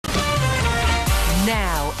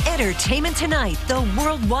Entertainment Tonight, the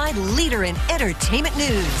worldwide leader in entertainment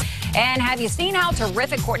news. And have you seen how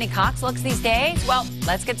terrific Courtney Cox looks these days? Well,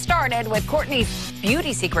 let's get started with Courtney's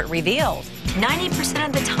beauty secret revealed. 90%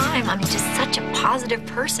 of the time, I'm just such a positive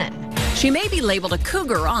person. She may be labeled a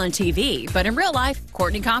cougar on TV, but in real life,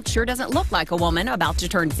 Courtney Cox sure doesn't look like a woman about to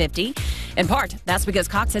turn 50. In part, that's because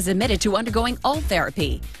Cox has admitted to undergoing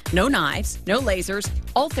ULTHERapy. No knives, no lasers.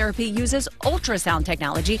 ULTHERapy uses ultrasound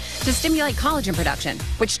technology to stimulate collagen production,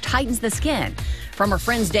 which tightens the skin. From her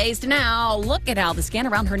friend's days to now, look at how the skin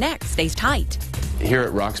around her neck stays tight. Here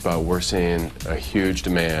at Roxpo, we're seeing a huge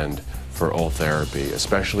demand for ULTHERapy,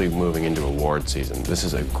 especially moving into award season. This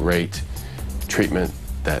is a great treatment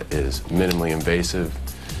that is minimally invasive,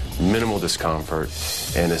 minimal discomfort,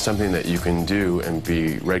 and is something that you can do and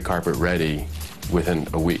be red carpet ready within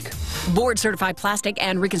a week. Board-certified plastic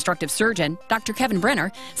and reconstructive surgeon Dr. Kevin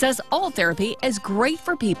Brenner says ULTHERapy is great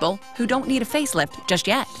for people who don't need a facelift just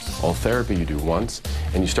yet. ULTHERapy you do once,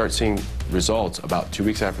 and you start seeing results about 2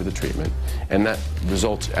 weeks after the treatment, and that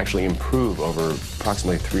results actually improve over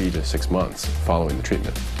approximately 3 to 6 months following the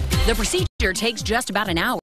treatment. The procedure takes just about an hour.